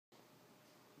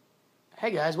Hey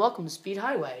guys, welcome to Speed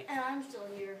Highway. And I'm still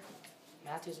here.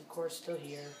 Matthew's of course still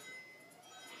here.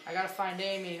 I gotta find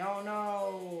Amy. Oh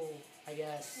no, I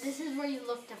guess. This is where you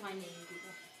look to find Amy, people.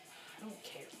 I don't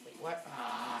care. Wait, what?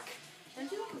 Fuck.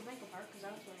 Don't you look at Michael Park? Because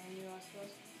that's where Amy was.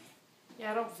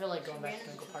 Yeah, I don't feel like going She back ran to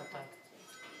into Twinkle Park though.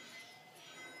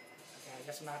 Okay, I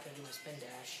guess I'm not gonna do my spin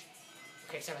dash.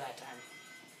 Okay, except for that time.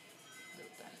 Do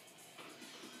it then.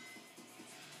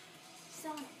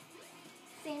 Sonic.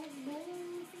 Sonic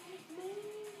boom.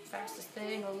 Fastest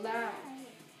thing alive.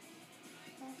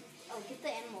 Oh, get the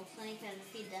animals so you can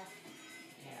feed them.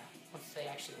 Yeah, once they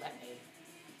actually let me.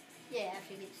 Yeah,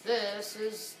 after you beat the stage. This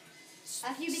is.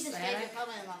 After you beat the stage, Sonic. you're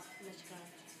probably unlock Mr. Cone.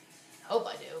 Hope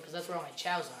I do, because that's where all my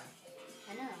chows are.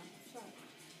 I know. So,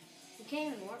 you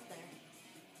can't even work there.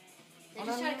 They Oh,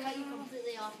 just no, try no, to cut no, you no.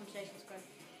 completely off from Station Square.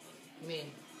 I mean,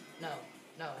 no,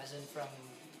 as in from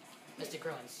Mystic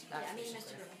Ruins. Not Yeah, I mean Station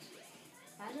Mr. Square. Ruins.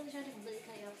 Why did they try to completely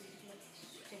cut you off from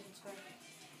Station Square?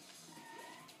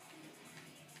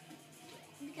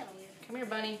 It'd be kind of weird. Come here,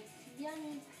 bunny.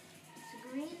 Young. It's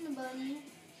a green bunny.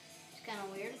 It's kind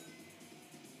of weird.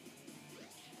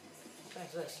 What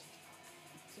is this?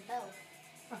 It's a bell.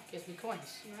 Oh, gives me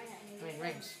coins. I mean,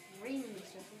 rings. Rings.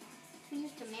 Who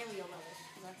used to Mario levels?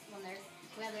 When there,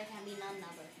 where there can be none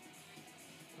other.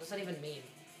 What does that even mean?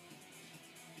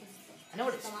 I know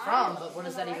what it's The from, Mario but what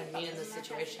does on that the even right mean in this button,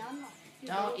 situation? there can be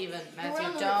none. Don't even, Go Matthew, run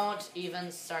on the don't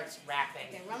even start rapping.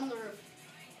 Okay, run on the roof.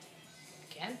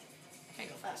 I can? I can't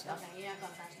go fast enough. Okay, you're not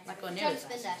going fast enough. Not going Try near to as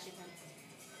spin fast. dash, you can.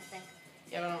 I think.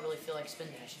 Yeah, but I don't really feel like spin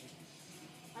dashing.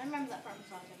 I remember that part from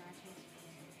Sonic Generations.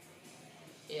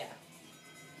 Yeah.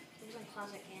 It was in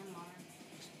classic and modern.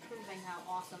 Just proving how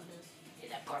awesome it is. Yeah,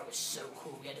 that part was so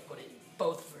cool. We had to put it in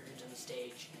both versions of the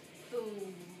stage.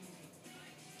 Boom.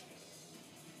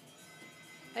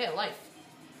 Hey, a life.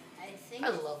 I think. I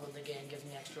love when the game gives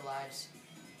me extra lives.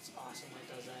 It's awesome when it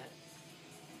does that.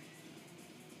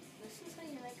 This is how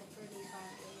you make a pretty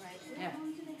Sonic game, right? Yeah.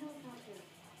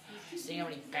 Seeing how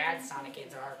many bad Sonic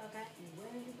games there are. Okay.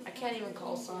 I can't even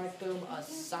call Sonic Boom a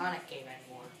Sonic game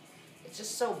anymore. It's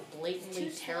just so blatantly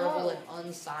It's too terrible slow. and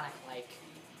un-Sonic-like.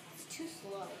 It's too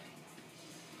slow.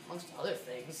 Amongst other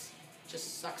things, it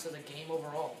just sucks as a game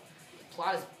overall. The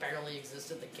plot has barely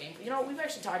existed. The game, you know, we've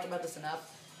actually talked about this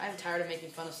enough. I'm tired of making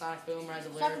fun of Sonic Boom, Rise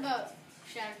of Let's talk Later. about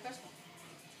Shattered Crystal.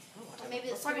 Oh, Or maybe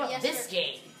let's the talk about 3DS this version.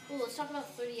 game. Ooh, let's talk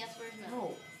about the 3DS version of it.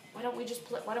 No, why don't we just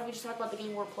talk about the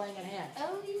game we're playing at hand?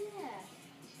 Oh, yeah.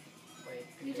 Wait,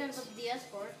 You talking about the DS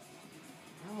port.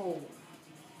 no,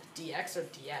 the DX or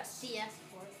DS? DS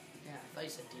port. Yeah, I thought you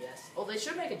said DS. Oh, they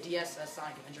should make a DS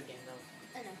Sonic Adventure game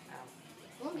though. I know. Ow.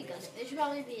 It won't be good. It should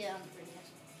probably be on 3DS.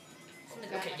 From the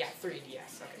Okay, graphics. yeah,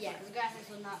 3DS. Okay, Yeah, fine. because the graphics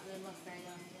would not really look very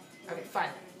good on DS. Okay, fine.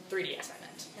 3DS I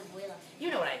meant. You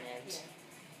know what I meant.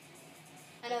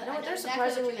 Yeah. I know. You know what? There's exactly what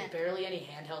surprisingly you meant. barely any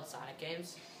handheld Sonic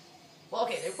games. Well,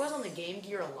 okay, there was on the Game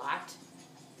Gear a lot.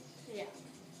 Yeah.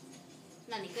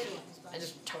 Not any good ones, but. I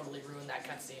just totally ruined that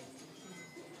cutscene.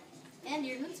 And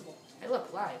you're invincible. Hey,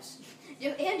 look, lives.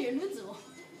 And you're invincible.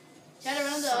 Try to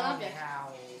run into an object. Somehow.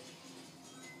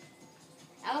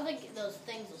 I don't think those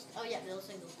things will. Oh yeah, those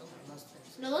things will still hurt. Those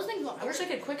things. No, those things won't I wish I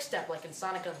hurt. could quick step like in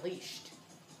Sonic Unleashed.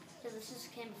 Yeah, this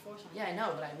just came before something. Yeah, I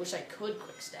know, but I wish I could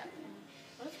quick step.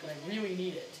 What is But I really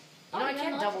need it. You Oh, know, I you have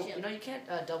can't an double. electric You know, you can't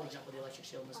double jump with the electric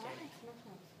shield in this game.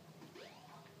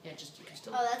 Yeah, just you can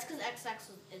still. Oh, that's because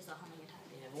XX is the homing attack.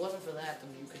 Yeah, if it wasn't for that,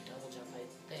 then you could double jump. I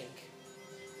think.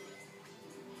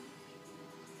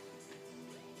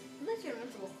 At least you're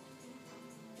invincible.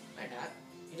 Why not?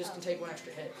 You just can take one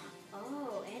extra hit.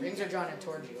 Oh, and Rings are drawn in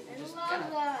towards you, I which is love kind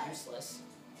of that. useless.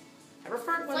 I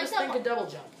prefer it when like this that thing one- could double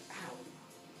jump. Ow.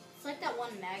 It's like that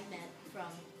one magnet from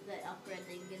the upgrade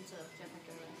that you get to Jetpack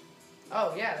Joyride.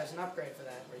 Oh yeah, there's an upgrade for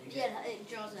that where you get. Yeah, it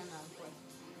draws in points.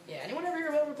 Yeah, anyone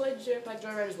ever played Jetpack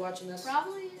Joyride who's watching this?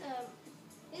 Probably,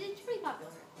 it's pretty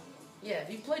popular. Yeah,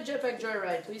 if you've played Jetpack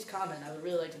Joyride, please comment. I would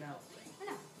really like to know. I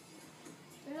know.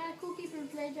 There's a lot of cool people who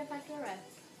play Jetpack Joyride.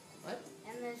 What?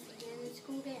 And it's a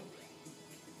cool game.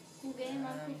 Cool game, a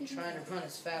lot of cool I'm people. trying to run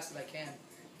as fast as I can.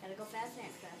 Gotta go fast and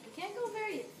fast. You can't go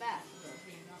very fast, though,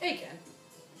 being honest. Hey, Ken.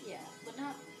 Yeah, but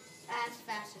not as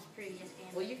fast as previous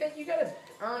games. Well, you gotta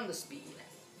earn the speed.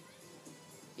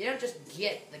 You don't just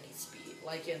get the speed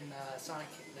like in Sonic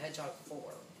the Hedgehog 4.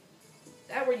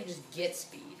 That where you just get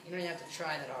speed. You don't even have to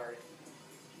try that hard.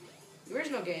 The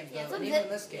original games, Yeah, though, and it's a even bit-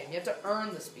 in this game, you have to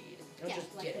earn the speed. You don't Yeah,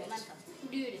 just like get it. momentum.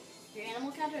 Dude, your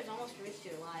animal counter is almost reached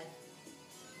your life.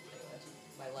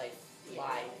 My life. Yeah,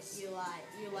 Lives. Your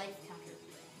life counter.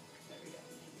 There we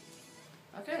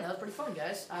go. Okay, that was pretty fun,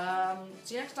 guys.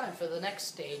 See you next time for the next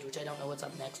stage, which I don't know what's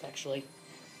up next, actually.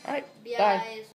 Alright, bye. Guys.